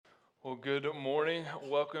Well, good morning.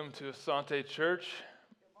 Welcome to Asante Church.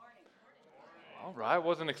 All right, I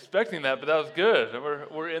wasn't expecting that, but that was good.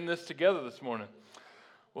 We're in this together this morning.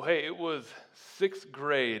 Well, hey, it was sixth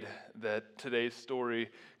grade that today's story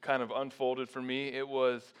kind of unfolded for me. It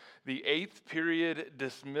was the eighth period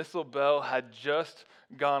dismissal bell had just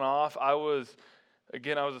gone off. I was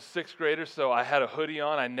a sixth grader, so I had a hoodie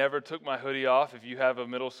on. I never took my hoodie off. If you have a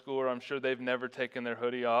middle schooler, I'm sure they've never taken their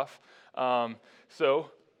hoodie off. So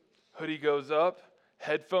hoodie goes up,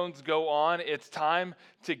 headphones go on. It's time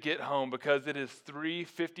to get home because it is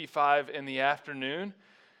 3:55 in the afternoon,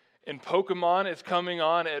 and Pokemon is coming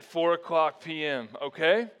on at 4 o'clock p.m.,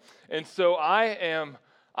 okay? And so I'm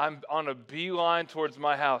on a beeline towards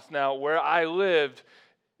my house. Now, where I lived,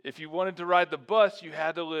 if you wanted to ride the bus, you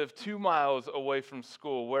had to live 2 miles away from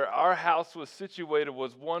school. Where our house was situated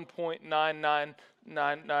was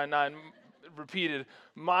 1.99999 repeated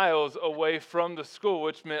miles away from the school,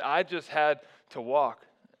 which meant I just had to walk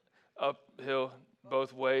uphill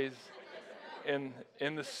both ways in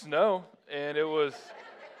the snow. And it was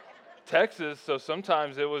Texas, so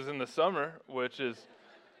sometimes it was in the summer,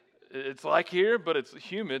 it's like here, but it's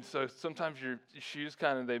humid, so sometimes your shoes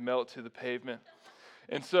they melt to the pavement.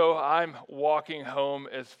 And so I'm walking home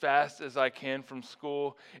as fast as I can from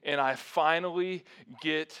school, and I finally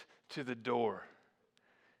get to the door.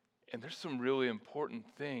 And there's some really important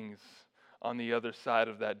things on the other side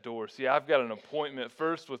of that door. See, I've got an appointment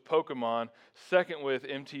first with Pokemon, second with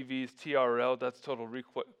MTV's TRL, that's Total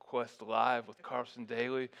Request Live with Carson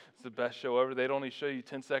Daly. It's the best show ever. They'd only show you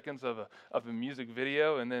 10 seconds of a music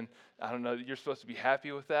video, and then, I don't know, you're supposed to be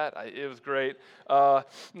happy with that. It was great. Not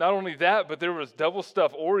only that, but there was double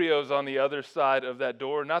stuffed Oreos on the other side of that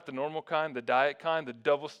door. Not the normal kind, the diet kind, the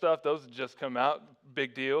double stuffed. Those had just come out.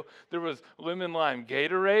 Big deal. There was lemon lime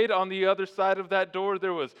Gatorade on the other side of that door.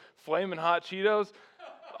 There was Flamin' Hot Cheetos.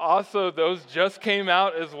 Also, those just came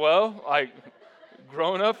out as well.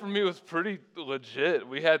 Growing up for me was pretty legit.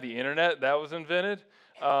 We had the internet that was invented.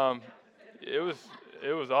 It was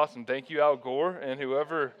awesome. Thank you, Al Gore, and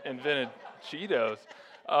whoever invented Cheetos.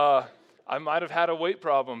 I might have had a weight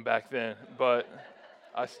problem back then, but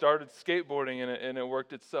I started skateboarding and it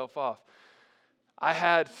worked itself off. I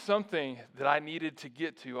had something that I needed to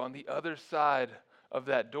get to on the other side of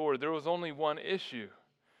that door. There was only one issue.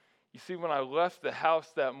 You see, when I left the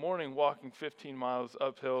house that morning, walking 15 miles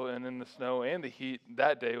uphill and in the snow and the heat,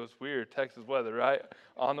 that day was weird, Texas weather, right?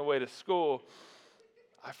 On the way to school,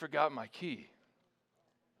 I forgot my key.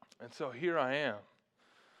 And so here I am.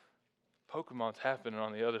 Pokemon's happening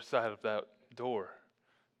on the other side of that door.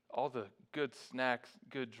 All the good snacks,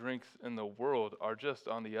 good drinks in the world are just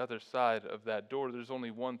on the other side of that door. There's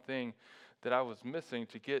only one thing that I was missing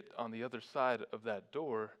to get on the other side of that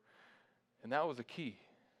door, and that was a key.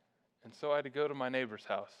 And so I had to go to my neighbor's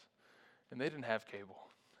house, and they didn't have cable,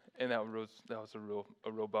 and that was a real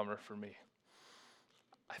bummer for me.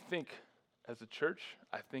 I think as a church,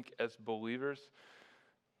 I think as believers,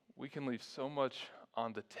 we can leave so much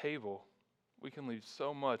on the table. We can leave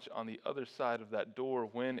so much on the other side of that door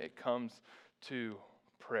when it comes to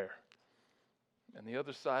prayer. And the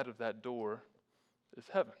other side of that door is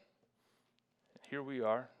heaven. And here we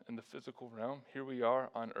are in the physical realm. Here we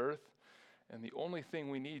are on earth. And the only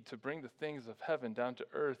thing we need to bring the things of heaven down to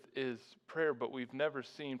earth is prayer. But we've never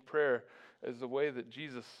seen prayer as the way that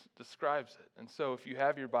Jesus describes it. And so if you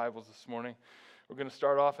have your Bibles this morning, we're going to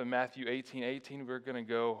start off in Matthew 18:18. We're going to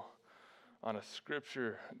go on a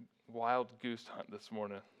scripture wild goose hunt this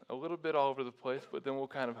morning. A little bit all over the place, but then we'll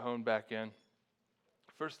kind of hone back in.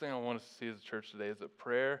 First thing I want us to see as a church today is that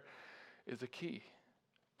prayer is a key.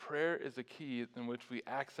 Prayer is a key in which we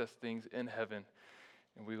access things in heaven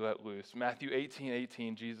and we let loose. Matthew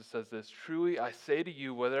 18:18, Jesus says this, "Truly I say to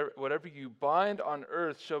you, whatever you bind on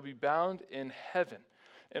earth shall be bound in heaven,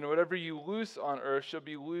 and whatever you loose on earth shall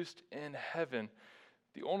be loosed in heaven."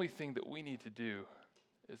 The only thing that we need to do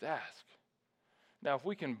is ask. Now, if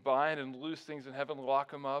we can bind and loose things in heaven,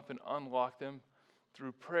 lock them up and unlock them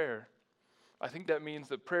through prayer, I think that means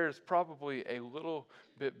that prayer is probably a little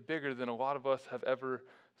bit bigger than a lot of us have ever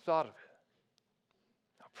thought of it.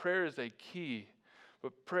 Now, prayer is a key,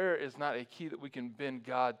 but prayer is not a key that we can bend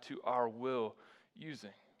God to our will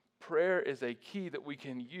using. Prayer is a key that we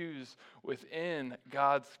can use within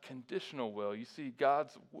God's conditional will. You see,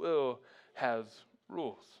 God's will has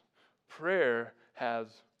rules. Prayer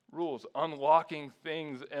has rules. Unlocking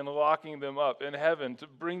things and locking them up in heaven to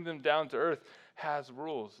bring them down to earth has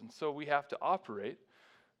rules. And so we have to operate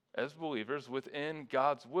as believers within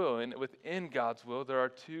God's will. And within God's will, there are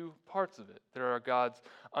two parts of it. There are God's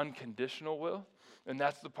unconditional will, And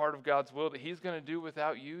that's the part of God's will that he's going to do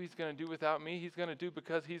without you. He's going to do without me. He's going to do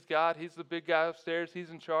because he's God. He's the big guy upstairs.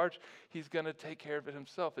 He's in charge. He's going to take care of it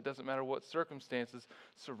himself. It doesn't matter what circumstances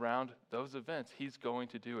surround those events. He's going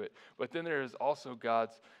to do it. But then there is also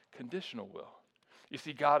God's conditional will. You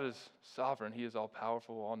see, God is sovereign. He is all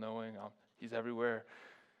powerful, all knowing. He's everywhere.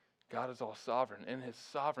 God is all sovereign. In his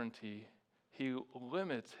sovereignty, he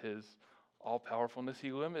limits his all-powerfulness.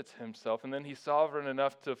 He limits himself, and then he's sovereign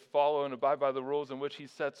enough to follow and abide by the rules in which he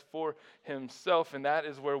sets for himself, and that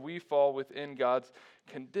is where we fall within God's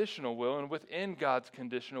conditional will. And within God's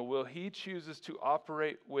conditional will, he chooses to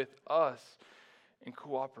operate with us in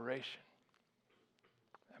cooperation.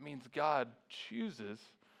 That means God chooses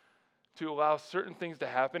to allow certain things to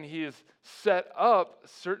happen. He has set up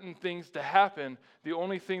certain things to happen. The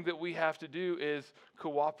only thing that we have to do is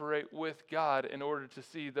cooperate with God in order to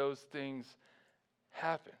see those things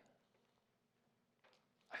happen.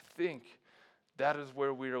 I think that is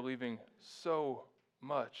where we are leaving so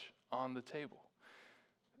much on the table.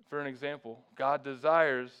 For an example, God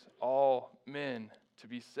desires all men to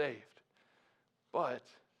be saved, but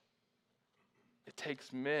it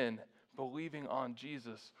takes men believing on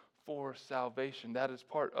Jesus for salvation. That is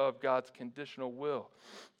part of God's conditional will.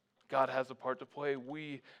 God has a part to play.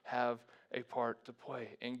 We have a part to play.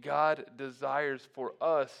 And God desires for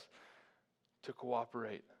us to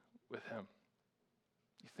cooperate with him.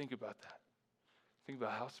 You think about that. Think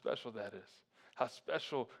about how special that is. How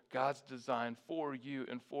special God's design for you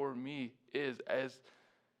and for me is as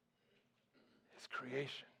his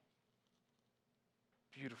creation.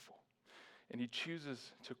 Beautiful. And he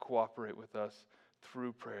chooses to cooperate with us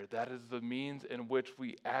through prayer. That is the means in which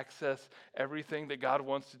we access everything that God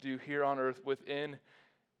wants to do here on earth within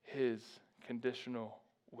his conditional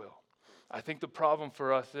will. I think the problem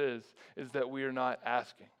for us is that we are not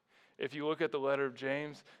asking. If you look at the letter of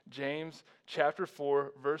James, James chapter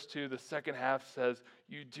 4, verse 2, the second half says,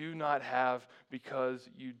 "You do not have because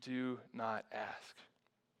you do not ask."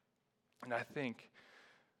 And I think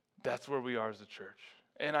that's where we are as a church.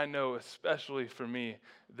 And I know, especially for me,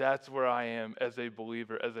 that's where I am as a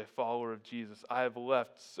believer, as a follower of Jesus. I have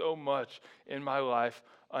left so much in my life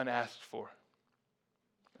unasked for.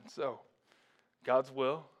 And so, God's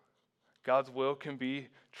will can be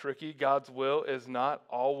tricky. God's will is not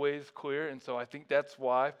always clear. And so I think that's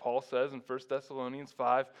why Paul says in 1 Thessalonians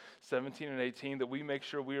 5, 17 and 18, that we make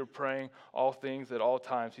sure we are praying all things at all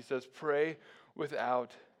times. He says, pray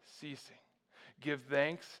without ceasing. Give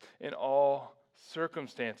thanks in all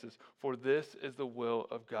circumstances, for this is the will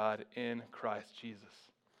of God in Christ Jesus.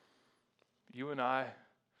 You and I,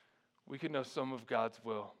 we can know some of God's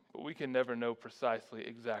will, but we can never know precisely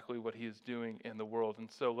exactly what he is doing in the world. And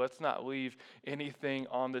so let's not leave anything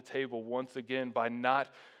on the table once again by not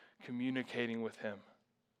communicating with him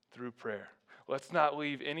through prayer. Let's not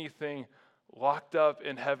leave anything locked up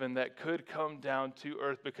in heaven that could come down to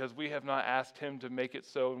earth because we have not asked him to make it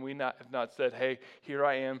so, and we have not said, hey, here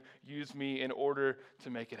I am, use me in order to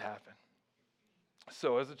make it happen.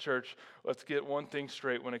 So as a church, let's get one thing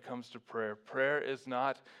straight when it comes to prayer. Prayer is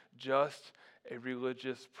not just a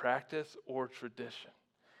religious practice or tradition.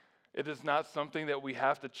 It is not something that we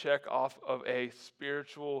have to check off of a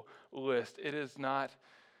spiritual list.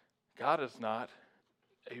 God is not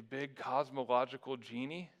a big cosmological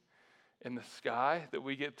genie in the sky that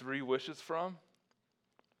we get 3 wishes from.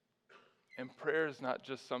 And prayer is not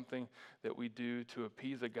just something that we do to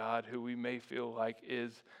appease a God who we may feel like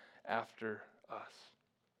is after us.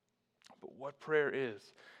 But what prayer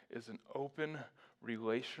is an open,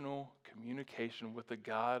 relational communication with the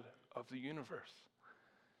God of the universe.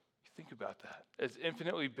 You think about that. As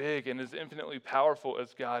infinitely big and as infinitely powerful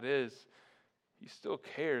as God is, he still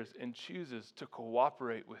cares and chooses to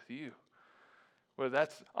cooperate with you. Whether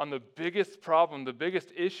that's on the biggest problem, the biggest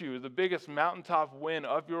issue, the biggest mountaintop win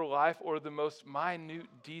of your life, or the most minute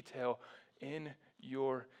detail in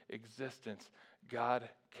your existence, God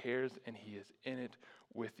cares and he is in it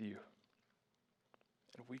with you.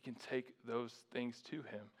 And we can take those things to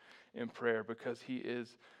him in prayer because he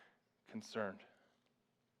is concerned.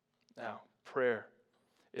 Now, prayer,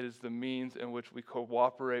 it is the means in which we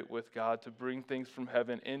cooperate with God to bring things from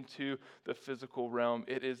heaven into the physical realm.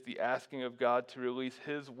 It is the asking of God to release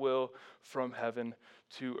his will from heaven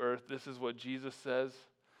to earth. This is what Jesus says.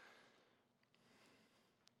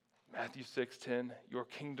 Matthew 6:10, your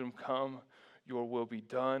kingdom come, your will be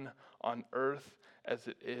done on earth as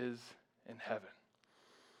it is in heaven.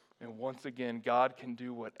 And once again, God can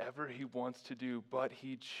do whatever he wants to do, but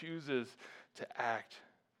he chooses to act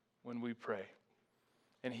when we pray.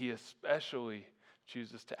 And he especially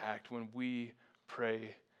chooses to act when we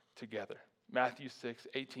pray together. Matthew 6,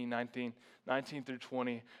 18, 19 through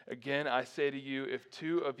 20. Again, I say to you, if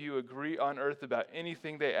two of you agree on earth about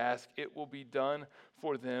anything they ask, it will be done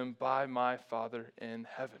for them by my Father in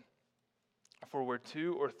heaven. For where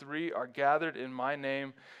two or three are gathered in my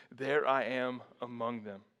name, there I am among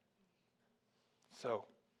them. So,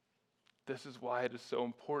 this is why it is so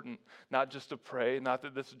important, not just to pray, not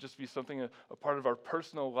that this would just be something, a part of our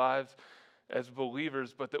personal lives as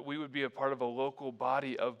believers, but that we would be a part of a local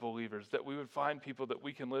body of believers, that we would find people that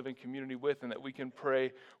we can live in community with and that we can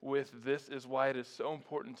pray with. This is why it is so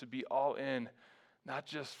important to be all in, not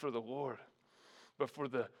just for the Lord, but for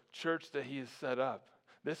the church that he has set up.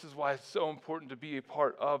 This is why it's so important to be a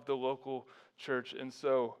part of the local church. And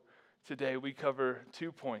so today we cover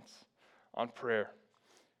 2 points on prayer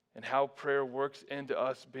and how prayer works into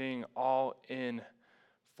us being all in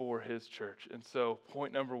for his church. And so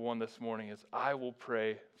point number 1 this morning is I will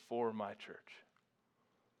pray for my church.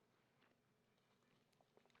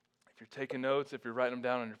 If you're taking notes, if you're writing them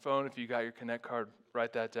down on your phone, if you got your Connect card,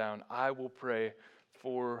 write that down. I will pray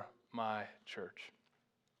for my church.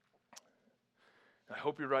 I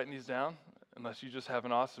hope you're writing these down, unless you just have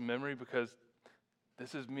an awesome memory, because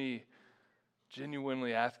this is me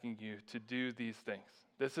genuinely asking you to do these things.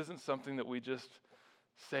 This isn't something that we just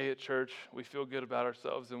say at church, we feel good about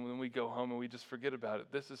ourselves, and when we go home and we just forget about it.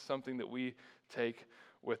 This is something that we take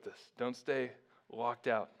with us. Don't stay locked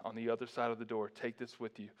out on the other side of the door. Take this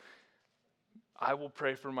with you. I will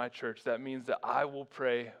pray for my church. That means that I will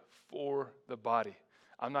pray for the body.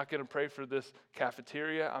 I'm not going to pray for this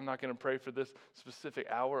cafeteria. I'm not going to pray for this specific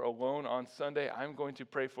hour alone on Sunday. I'm going to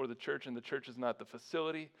pray for the church, and the church is not the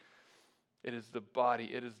facility. It is the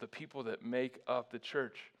body. It is the people that make up the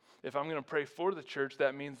church. If I'm going to pray for the church,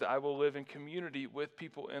 that means that I will live in community with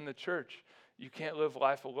people in the church. You can't live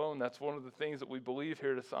life alone. That's one of the things that we believe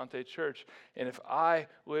here at Asante Church. And if I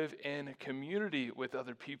live in community with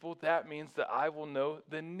other people, that means that I will know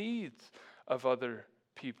the needs of other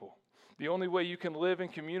people. The only way you can live in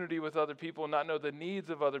community with other people and not know the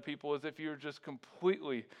needs of other people is if you're just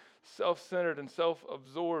completely self-centered and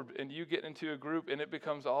self-absorbed and you get into a group and it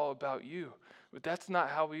becomes all about you. But that's not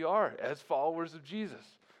how we are as followers of Jesus.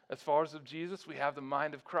 As followers of Jesus, we have the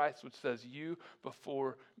mind of Christ, which says, you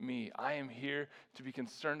before me. I am here to be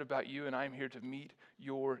concerned about you, and I am here to meet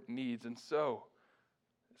your needs. And so,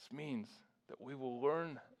 this means that we will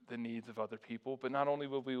learn the needs of other people, but not only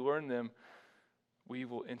will we learn them, we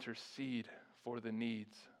will intercede for the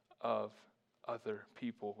needs of other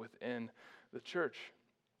people within the church.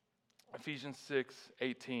 Ephesians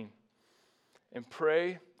 6:18. And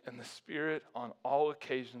pray in the Spirit on all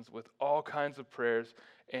occasions with all kinds of prayers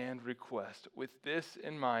and requests. With this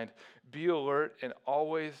in mind, be alert and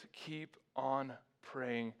always keep on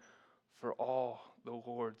praying for all the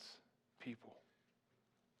Lord's people.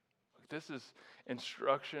 This is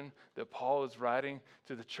instruction that Paul is writing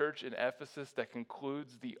to the church in Ephesus that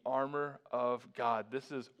concludes the armor of God.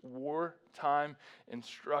 This is wartime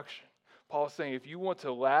instruction. Paul is saying if you want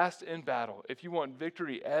to last in battle, if you want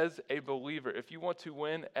victory as a believer, if you want to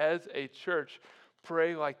win as a church,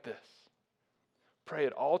 pray like this. Pray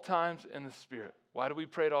at all times in the Spirit. Why do we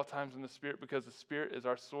pray at all times in the Spirit? Because the Spirit is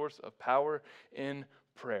our source of power in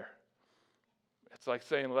prayer. It's like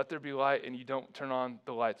saying, let there be light, and you don't turn on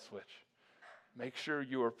the light switch. Make sure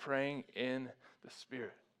you are praying in the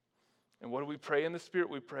Spirit. And what do we pray in the Spirit?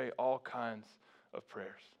 We pray all kinds of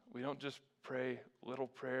prayers. We don't just pray little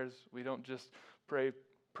prayers. We don't just pray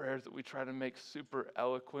prayers that we try to make super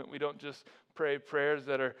eloquent. We don't just pray prayers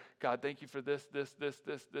that are, God, thank you for this,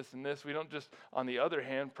 and this. We don't just, on the other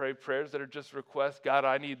hand, pray prayers that are just requests. God,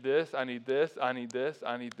 I need this, I need this, I need this,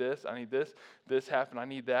 I need this, I need this. This happened, I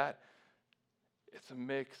need that. It's a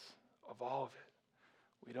mix of all of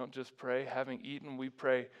it. We don't just pray having eaten. We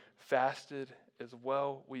pray fasted as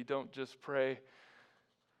well. We don't just pray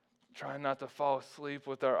trying not to fall asleep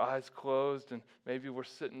with our eyes closed, and maybe we're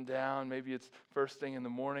sitting down, maybe it's first thing in the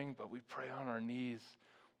morning, but we pray on our knees.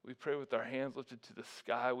 We pray with our hands lifted to the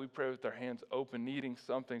sky. We pray with our hands open, needing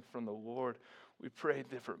something from the Lord. We pray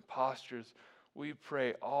different postures. We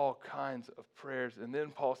pray all kinds of prayers. And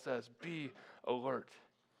then Paul says, be alert.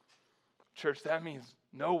 Church, that means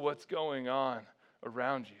know what's going on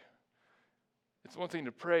around you. It's one thing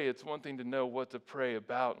to pray, it's one thing to know what to pray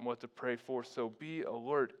about and what to pray for. So be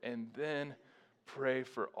alert and then pray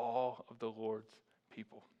for all of the Lord's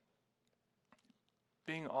people.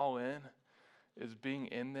 Being all in is being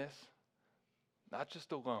in this, not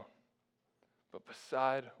just alone, but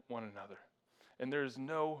beside one another. And there is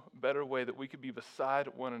no better way that we could be beside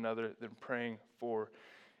one another than praying for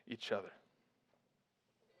each other.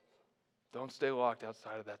 Don't stay locked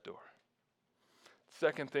outside of that door.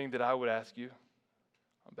 Second thing that I would ask you,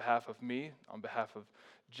 on behalf of me, on behalf of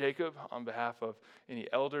Jacob, on behalf of any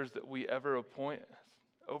elders that we ever appoint,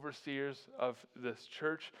 overseers of this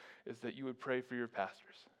church, is that you would pray for your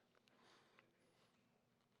pastors.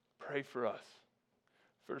 Pray for us.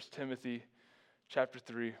 1 Timothy chapter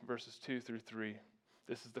 3, verses 2 through 3.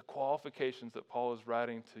 This is the qualifications that Paul is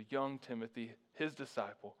writing to young Timothy, his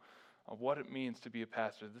disciple, on what it means to be a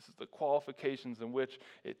pastor. This is the qualifications in which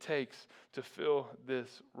it takes to fill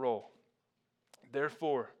this role.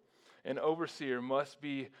 Therefore, an overseer must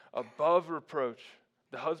be above reproach,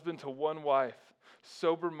 the husband to one wife,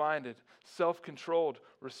 sober-minded, self-controlled,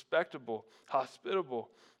 respectable, hospitable,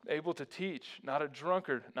 able to teach, not a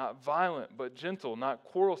drunkard, not violent, but gentle, not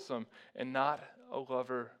quarrelsome, and not a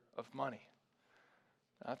lover of money.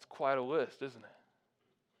 That's quite a list, isn't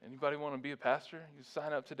it? Anybody want to be a pastor? You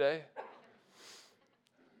sign up today.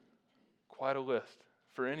 Quite a list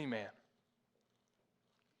for any man.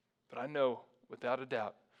 But I know, without a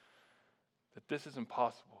doubt, that this is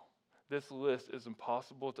impossible. This list is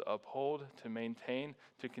impossible to uphold, to maintain,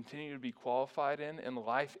 to continue to be qualified in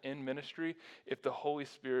life, in ministry, if the Holy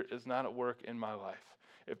Spirit is not at work in my life.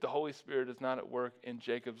 If the Holy Spirit is not at work in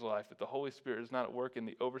Jacob's life, if the Holy Spirit is not at work in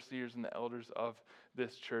the overseers and the elders of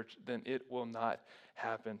this church, then it will not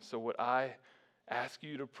happen. So what I ask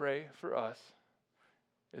you to pray for us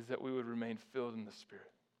is that we would remain filled in the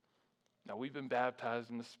Spirit. Now, we've been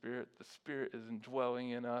baptized in the Spirit. The Spirit is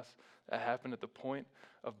indwelling in us. That happened at the point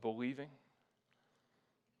of believing.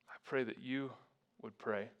 I pray that you would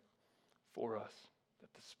pray for us,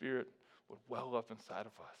 that the Spirit would well up inside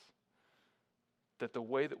of us, that the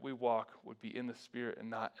way that we walk would be in the Spirit and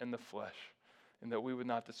not in the flesh, and that we would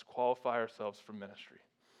not disqualify ourselves from ministry.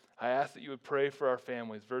 I ask that you would pray for our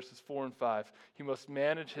families. Verses 4 and 5. He must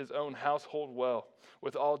manage his own household well,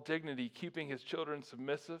 with all dignity, keeping his children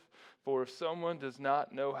submissive. For if someone does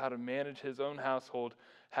not know how to manage his own household,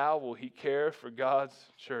 how will he care for God's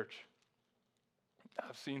church?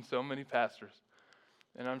 I've seen so many pastors,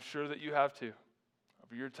 and I'm sure that you have too.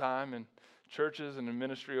 Over your time in churches and in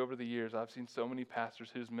ministry over the years, I've seen so many pastors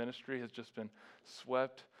whose ministry has just been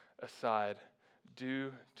swept aside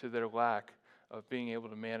due to their lack of being able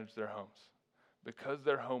to manage their homes, because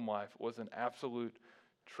their home life was an absolute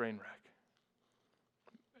train wreck.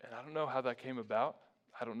 And I don't know how that came about.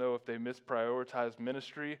 I don't know if they misprioritized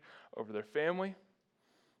ministry over their family.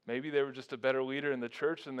 Maybe they were just a better leader in the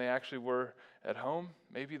church than they actually were at home.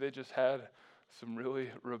 Maybe they just had some really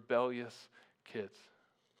rebellious kids.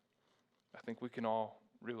 I think we can all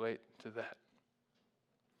relate to that.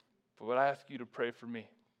 But what I ask you to pray for me,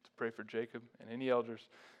 to pray for Jacob and any elders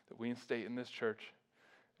that we instate in this church,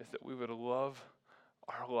 is that we would love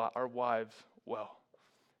our wives well,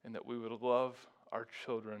 and that we would love our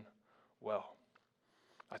children well.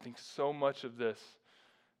 I think so much of this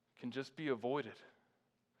can just be avoided.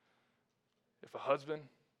 If a husband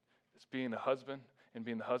is being a husband and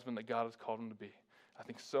being the husband that God has called him to be, I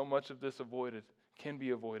think so much of this can be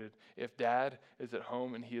avoided if dad is at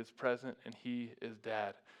home and he is present and he is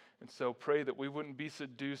dad. And so pray that we wouldn't be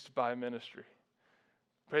seduced by ministry.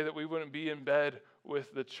 Pray that we wouldn't be in bed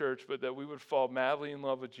with the church, but that we would fall madly in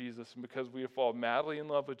love with Jesus. And because we fall madly in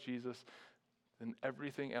love with Jesus, then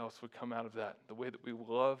everything else would come out of that. The way that we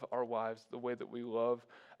love our wives, the way that we love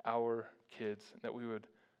our kids, and that we would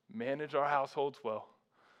manage our households well.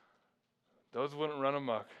 Those wouldn't run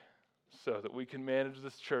amok, so that we can manage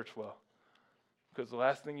this church well. Because the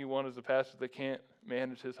last thing you want is a pastor that can't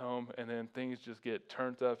manage his home, and then things just get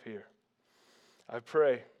turned up here. I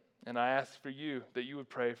pray, and I ask for you that you would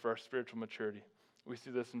pray for our spiritual maturity. We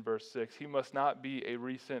see this in verse 6. He must not be a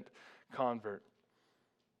recent convert,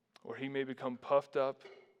 or he may become puffed up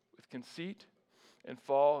with conceit and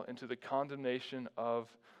fall into the condemnation of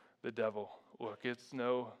the devil. Look, it's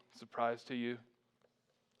no surprise to you.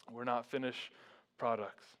 We're not finished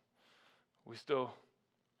products. We still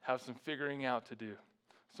have some figuring out to do,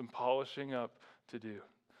 some polishing up to do.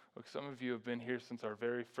 Look, some of you have been here since our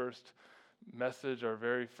very first message, our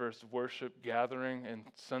very first worship gathering in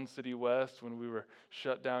Sun City West, when we were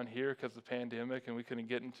shut down here because of the pandemic and we couldn't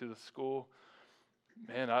get into the school.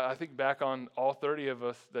 Man, I think back on all 30 of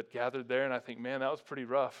us that gathered there, and I think, man, that was pretty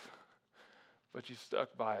rough. But you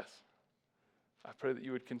stuck by us. I pray that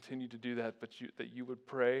you would continue to do that, but that you would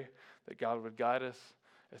pray that God would guide us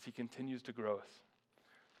as he continues to grow us.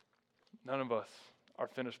 None of us are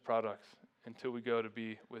finished products until we go to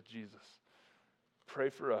be with Jesus. Pray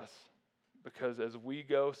for us, because as we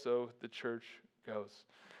go, so the church goes.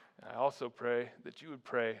 And I also pray that you would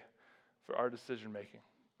pray for our decision making.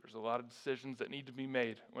 There's a lot of decisions that need to be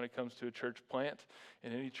made when it comes to a church plant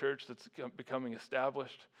and any church that's becoming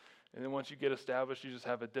established. And then once you get established, you just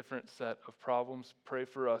have a different set of problems. Pray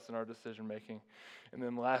for us in our decision making. And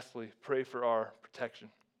then lastly, pray for our protection.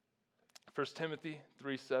 1 Timothy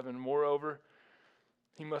 3:7, moreover,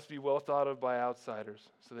 he must be well thought of by outsiders,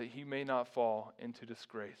 so that he may not fall into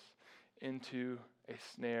disgrace, into a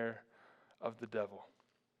snare of the devil.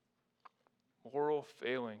 Moral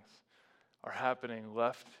failings are happening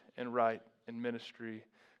left and right in ministry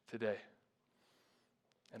today.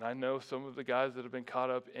 And I know some of the guys that have been caught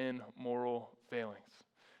up in moral failings.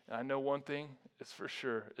 And I know one thing is for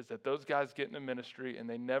sure, is that those guys get into ministry and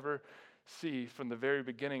they never see from the very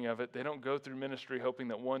beginning of it, they don't go through ministry hoping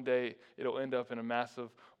that one day it'll end up in a massive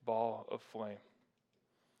ball of flame.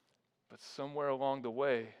 But somewhere along the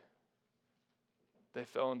way, they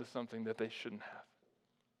fell into something that they shouldn't have.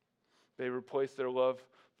 They replaced their love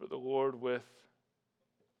for the Lord with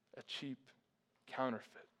a cheap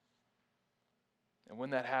counterfeit. And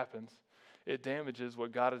when that happens, it damages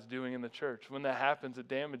what God is doing in the church. When that happens, it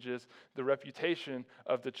damages the reputation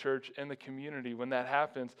of the church and the community. When that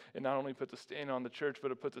happens, it not only puts a stain on the church,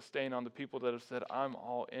 but it puts a stain on the people that have said, I'm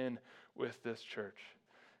all in with this church.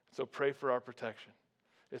 So pray for our protection.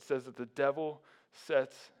 It says that the devil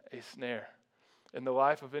sets a snare. In the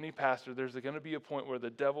life of any pastor, there's going to be a point where the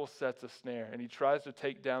devil sets a snare and he tries to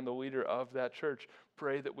take down the leader of that church.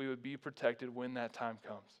 Pray that we would be protected when that time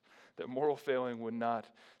comes, that moral failing would not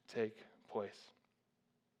take place.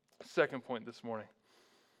 Second point this morning.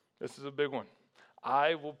 This is a big one.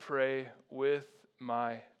 I will pray with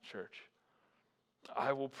my church.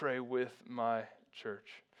 I will pray with my church.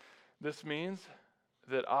 This means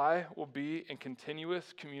that I will be in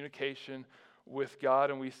continuous communication with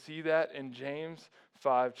God, and we see that in James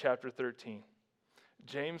 5, chapter 13.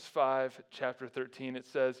 James 5, chapter 13, it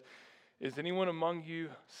says, is anyone among you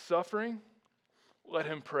suffering? Let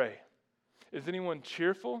him pray. Is anyone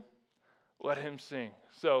cheerful? Let him sing.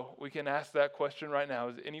 So we can ask that question right now.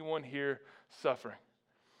 Is anyone here suffering?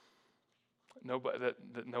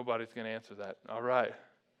 Nobody's going to answer that. All right.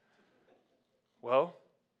 Well,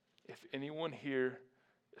 if anyone here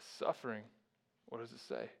is suffering, what does it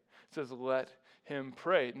say? It says, let him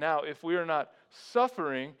pray. Now, if we are not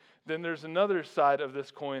suffering, then there's another side of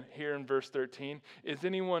this coin here in verse 13. Is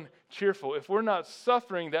anyone cheerful? If we're not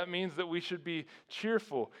suffering, that means that we should be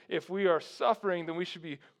cheerful. If we are suffering, then we should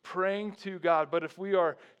be praying to God. But if we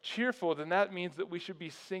are cheerful, then that means that we should be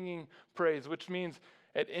singing praise, which means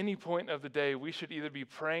at any point of the day, we should either be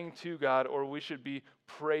praying to God or we should be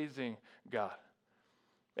praising God.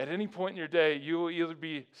 At any point in your day, you will either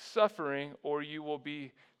be suffering or you will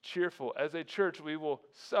be cheerful. As a church, we will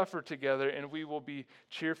suffer together and we will be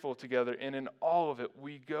cheerful together. And in all of it,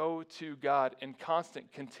 we go to God in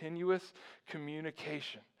constant, continuous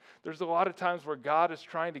communication. There's a lot of times where God is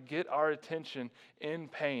trying to get our attention in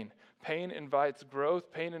pain. Pain invites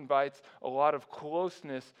growth. Pain invites a lot of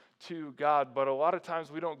closeness to God. But a lot of times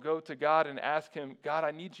we don't go to God and ask him, God, I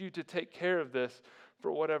need you to take care of this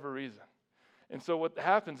for whatever reason. And so what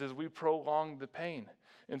happens is we prolong the pain.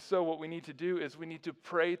 And so what we need to do is we need to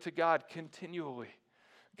pray to God continually.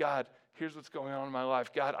 God, here's what's going on in my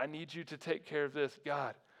life. God, I need you to take care of this.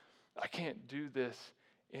 God, I can't do this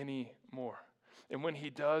anymore. And when he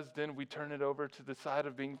does, then we turn it over to the side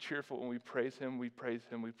of being cheerful and we praise him, we praise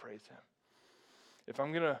him, we praise him. If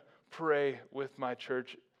I'm going to pray with my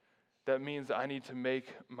church, that means I need to make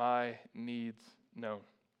my needs known.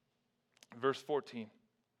 Verse 14,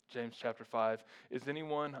 James chapter 5, is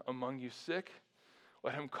anyone among you sick?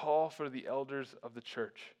 Let him call for the elders of the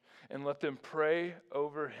church and let them pray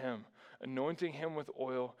over him, anointing him with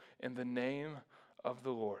oil in the name of the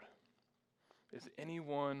Lord. Is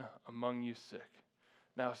anyone among you sick?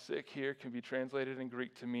 Now, sick here can be translated in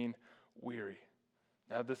Greek to mean weary.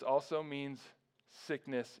 Now, this also means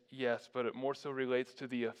sickness, yes, but it more so relates to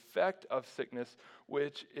the effect of sickness,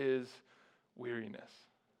 which is weariness.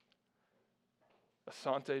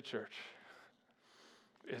 Asante Church,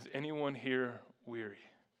 is anyone here weary?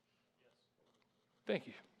 Thank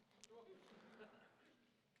you.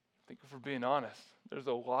 Thank you for being honest. There's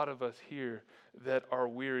a lot of us here that are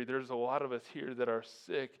weary. There's a lot of us here that are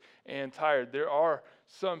sick and tired. There are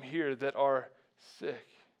some here that are sick.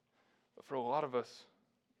 But for a lot of us,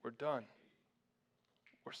 we're done.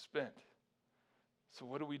 We're spent. So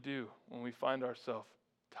what do we do when we find ourselves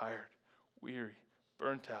tired, weary,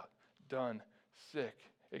 burnt out, done, sick,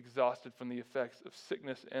 exhausted from the effects of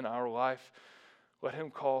sickness in our life? Let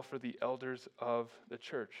him call for the elders of the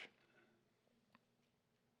church.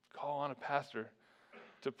 Call on a pastor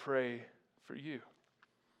to pray for you.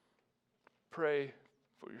 Pray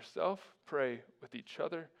for yourself, pray with each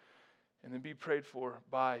other, and then be prayed for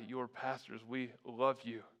by your pastors. We love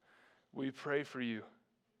you. We pray for you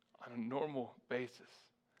on a normal basis.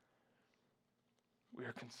 We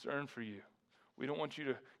are concerned for you. We don't want you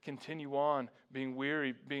to continue on being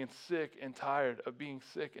weary, being sick and tired of being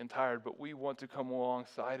sick and tired, but we want to come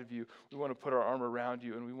alongside of you. We want to put our arm around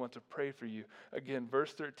you, and we want to pray for you. Again,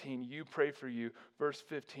 verse 13, you pray for you. Verse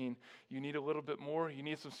 15, you need a little bit more. You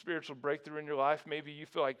need some spiritual breakthrough in your life. Maybe you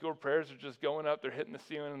feel like your prayers are just going up, they're hitting the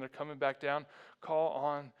ceiling, and they're coming back down. Call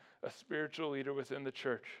on a spiritual leader within the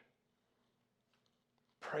church.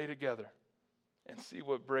 Pray together and see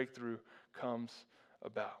what breakthrough comes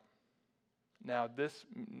about. Now, this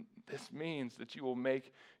means that you will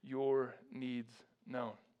make your needs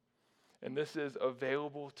known. And this is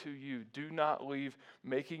available to you. Do not leave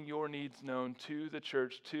making your needs known to the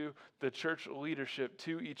church leadership,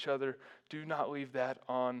 to each other. Do not leave that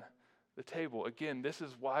on the table. Again, this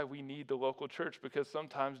is why we need the local church, because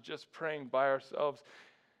sometimes just praying by ourselves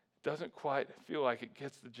doesn't quite feel like it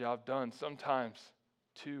gets the job done. Sometimes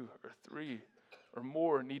 2 or 3 or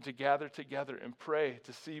more need to gather together and pray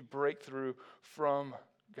to see breakthrough from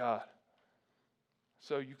God.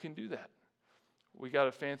 So you can do that. We got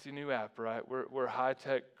a fancy new app, right? We're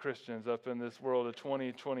high-tech Christians up in this world of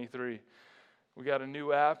 2023. We got a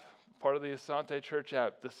new app, part of the Asante Church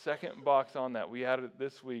app. The second box on that we added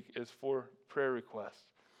this week is for prayer requests.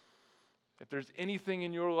 If there's anything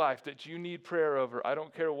in your life that you need prayer over, I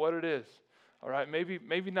don't care what it is. All right,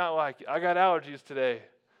 maybe not like, I got allergies today.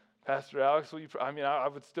 Pastor Alex, I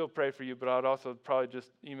would still pray for you, but I'd also probably just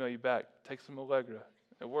email you back. Take some Allegra.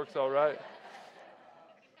 It works all right.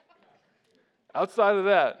 Outside of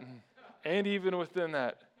that, and even within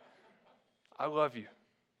that, I love you.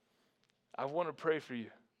 I want to pray for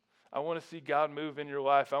you. I want to see God move in your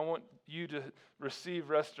life. I want you to receive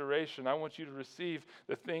restoration. I want you to receive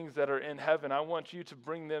the things that are in heaven. I want you to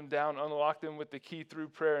bring them down, unlock them with the key through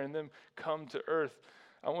prayer, and then come to earth.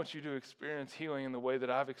 I want you to experience healing in the way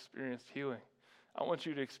that I've experienced healing. I want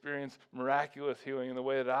you to experience miraculous healing in the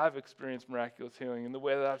way that I've experienced miraculous healing, in the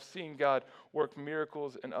way that I've seen God work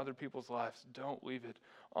miracles in other people's lives. Don't leave it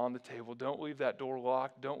on the table. Don't leave that door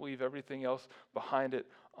locked. Don't leave everything else behind it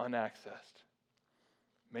unaccessed.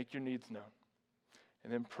 Make your needs known.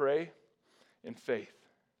 And then pray in faith.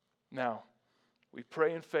 Now, we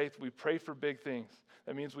pray in faith. We pray for big things.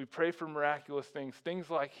 That means we pray for miraculous things. Things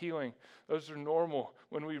like healing. Those are normal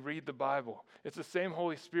when we read the Bible. It's the same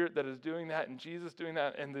Holy Spirit that is doing that, and Jesus doing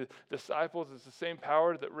that, and the disciples. It's the same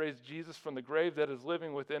power that raised Jesus from the grave that is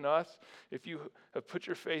living within us. If you have put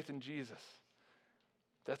your faith in Jesus,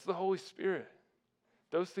 that's the Holy Spirit.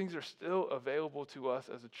 Those things are still available to us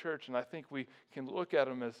as a church, and I think we can look at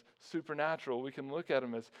them as supernatural. We can look at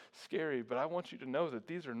them as scary, but I want you to know that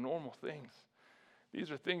these are normal things. These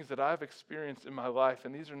are things that I've experienced in my life,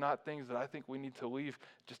 and these are not things that I think we need to leave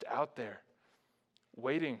just out there,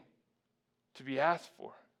 waiting to be asked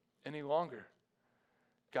for any longer.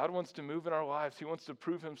 God wants to move in our lives. He wants to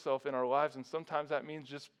prove himself in our lives, and sometimes that means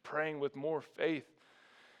just praying with more faith.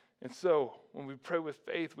 And so, when we pray with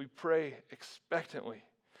faith, we pray expectantly.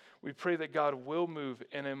 We pray that God will move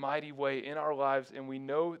in a mighty way in our lives, and we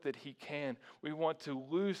know that he can. We want to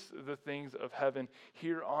loose the things of heaven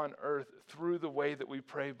here on earth through the way that we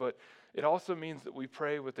pray, but it also means that we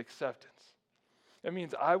pray with acceptance. It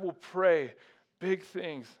means I will pray big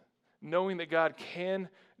things, knowing that God can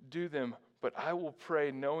do them, but I will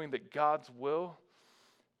pray knowing that God's will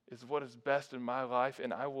is what is best in my life,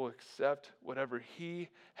 and I will accept whatever he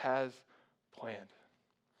has planned.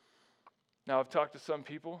 Now, I've talked to some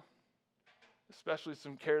people, especially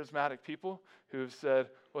some charismatic people, who have said,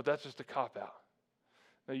 well, that's just a cop-out.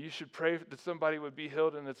 Now, you should pray that somebody would be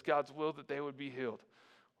healed, and it's God's will that they would be healed.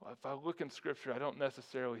 Well, if I look in Scripture, I don't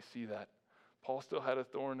necessarily see that. Paul still had a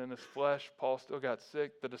thorn in his flesh. Paul still got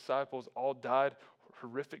sick. The disciples all died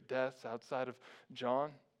horrific deaths outside of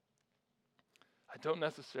John. I don't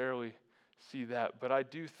necessarily see that, but I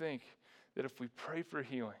do think that if we pray for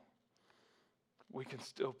healing, we can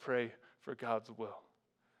still pray for God's will.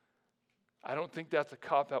 I don't think that's a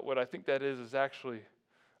cop-out. What I think that is actually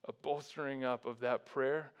a bolstering up of that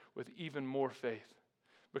prayer with even more faith.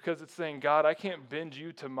 Because it's saying, God, I can't bend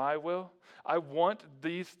you to my will. I want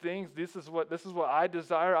these things. This is what I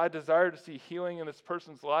desire. I desire to see healing in this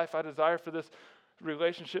person's life. I desire for this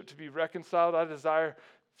relationship to be reconciled. I desire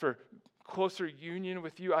for closer union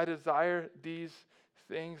with you. I desire these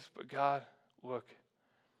things. But God, look,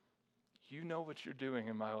 you know what you're doing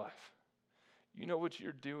in my life. You know what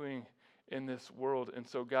you're doing in this world. And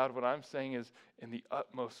so, God, what I'm saying is, in the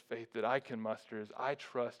utmost faith that I can muster, is I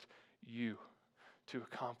trust you to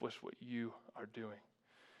accomplish what you are doing.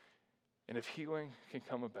 And if healing can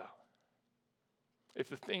come about, if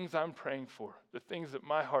the things I'm praying for, the things that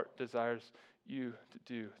my heart desires, you to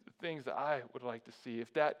do, the things that I would like to see.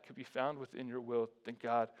 If that could be found within your will, then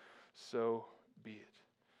God, so be it.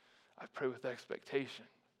 I pray with expectation,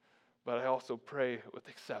 but I also pray with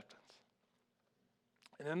acceptance.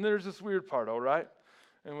 And then there's this weird part, all right?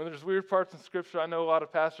 And when there's weird parts in Scripture, I know a lot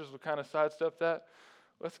of pastors will kind of sidestep that.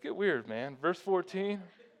 Let's get weird, man. Verse 14,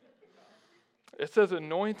 it says,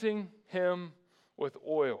 anointing him with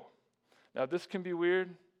oil. Now, this can be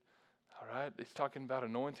weird. All right, he's talking about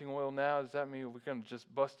anointing oil now. Does that mean we're going to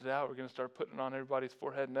just bust it out? We're going to start putting it on everybody's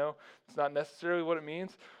forehead? No, it's not necessarily what it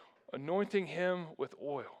means. Anointing him with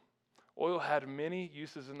oil. Oil had many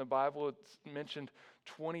uses in the Bible. It's mentioned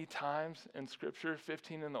 20 times in Scripture,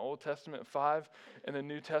 15 in the Old Testament, 5 in the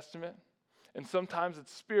New Testament. And sometimes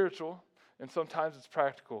it's spiritual, and sometimes it's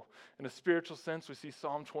practical. In a spiritual sense, we see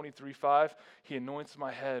Psalm 23:5. He anoints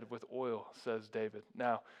my head with oil, says David.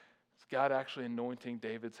 Now, is God actually anointing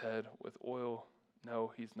David's head with oil?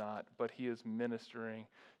 No, he's not. But he is ministering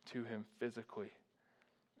to him physically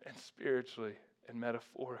and spiritually and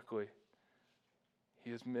metaphorically. He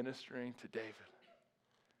is ministering to David.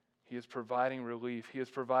 He is providing relief. He is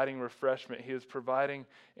providing refreshment. He is providing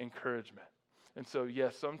encouragement. And so,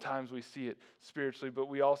 yes, sometimes we see it spiritually, but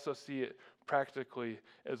we also see it practically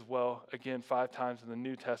as well. Again, 5 times in the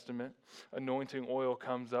New Testament, anointing oil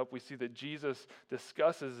comes up. We see that Jesus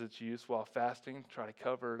discusses its use while fasting, try to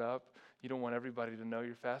cover it up. You don't want everybody to know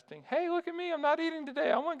you're fasting. Hey, look at me, I'm not eating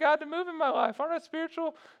today. I want God to move in my life. Aren't I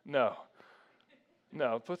spiritual? No,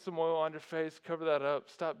 put some oil on your face, cover that up.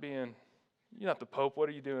 Stop being, you're not the Pope. What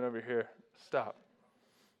are you doing over here? Stop.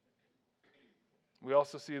 We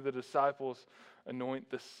also see the disciples anoint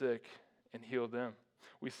the sick and heal them.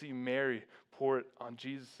 We see Mary pour it on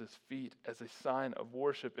Jesus' feet as a sign of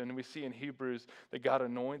worship. And we see in Hebrews that God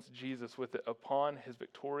anoints Jesus with it upon his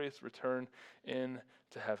victorious return into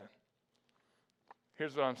heaven.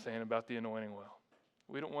 Here's what I'm saying about the anointing oil.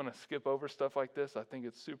 We don't want to skip over stuff like this. I think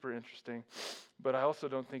it's super interesting. But I also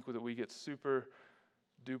don't think that we get super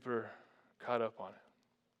duper caught up on it.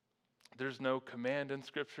 There's no command in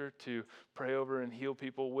Scripture to pray over and heal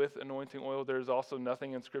people with anointing oil. There's also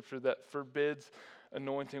nothing in Scripture that forbids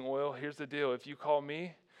anointing oil. Here's the deal. If you call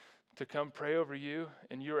me to come pray over you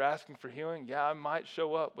and you're asking for healing, yeah, I might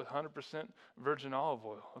show up with 100% virgin olive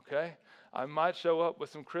oil, okay? I might show up with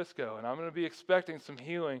some Crisco, and I'm going to be expecting some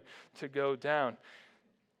healing to go down.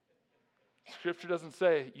 Scripture doesn't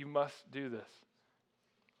say you must do this.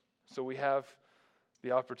 So we have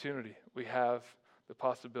the opportunity. We have the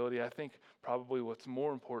possibility. I think probably what's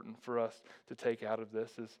more important for us to take out of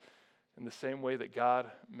this is in the same way that God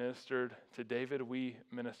ministered to David, we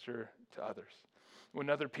minister to others. When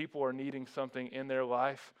other people are needing something in their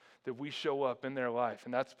life, that we show up in their life.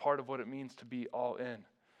 And that's part of what it means to be all in.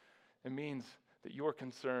 It means that your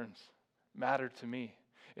concerns matter to me.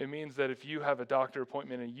 It means that if you have a doctor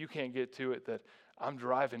appointment and you can't get to it, that I'm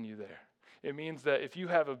driving you there. It means that if you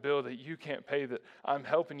have a bill that you can't pay, that I'm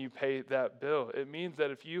helping you pay that bill. It means that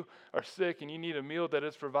if you are sick and you need a meal that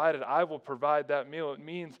is provided, I will provide that meal. It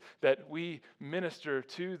means that we minister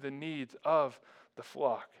to the needs of the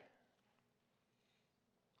flock.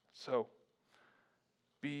 So,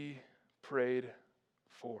 be prayed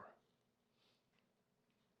for.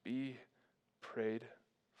 Be prayed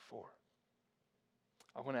for.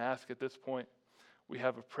 I want to ask at this point, we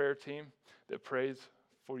have a prayer team that prays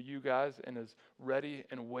for you guys and is ready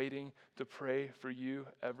and waiting to pray for you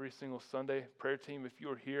every single Sunday. Prayer team, if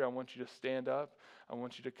you're here, I want you to stand up. I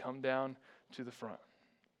want you to come down to the front.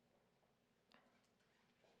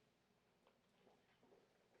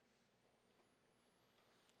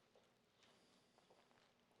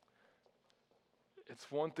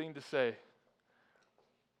 It's one thing to say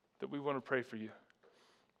that we want to pray for you.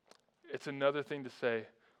 It's another thing to say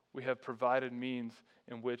we have provided means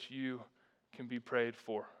in which you can be prayed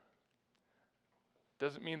for.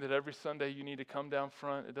 Doesn't mean that every Sunday you need to come down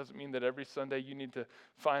front. It doesn't mean that every Sunday you need to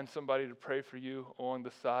find somebody to pray for you along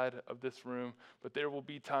the side of this room. But there will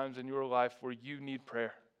be times in your life where you need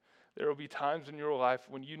prayer. There will be times in your life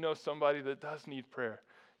when you know somebody that does need prayer.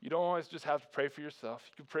 You don't always just have to pray for yourself.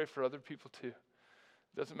 You can pray for other people too.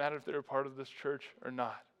 It doesn't matter if they're a part of this church or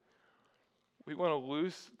not. We want to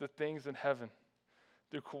loose the things in heaven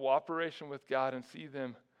through cooperation with God and see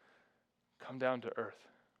them come down to earth.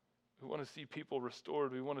 We want to see people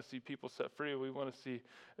restored. We want to see people set free. We want to see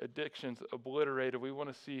addictions obliterated. We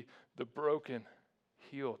want to see the broken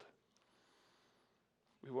healed.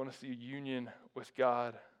 We want to see union with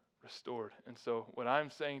God restored. And so what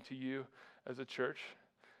I'm saying to you as a church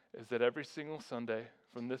is that every single Sunday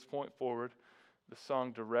from this point forward, the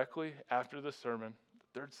song directly after the sermon,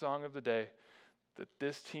 the third song of the day, that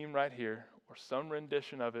this team right here, or some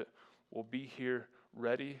rendition of it, will be here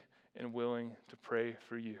ready and willing to pray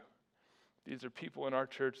for you. These are people in our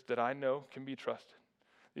church that I know can be trusted.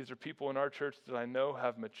 These are people in our church that I know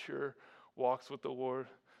have mature walks with the Lord,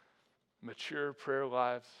 mature prayer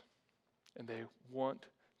lives, and they want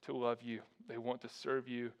to love you. They want to serve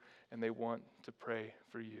you, and they want to pray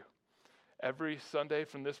for you. Every Sunday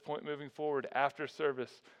from this point moving forward, after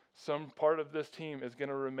service, some part of this team is going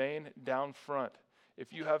to remain down front.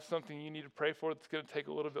 If you have something you need to pray for that's going to take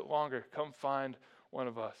a little bit longer, come find one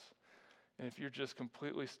of us. And if you're just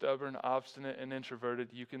completely stubborn, obstinate, and introverted,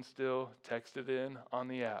 you can still text it in on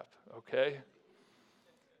the app, okay?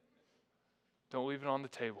 Don't leave it on the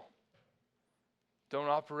table. Don't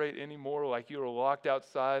operate anymore like you are locked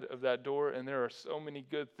outside of that door and there are so many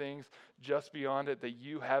good things just beyond it that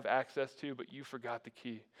you have access to, but you forgot the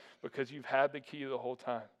key because you've had the key the whole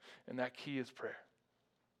time, and that key is prayer.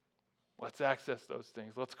 Let's access those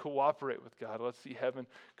things. Let's cooperate with God. Let's see heaven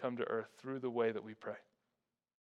come to earth through the way that we pray.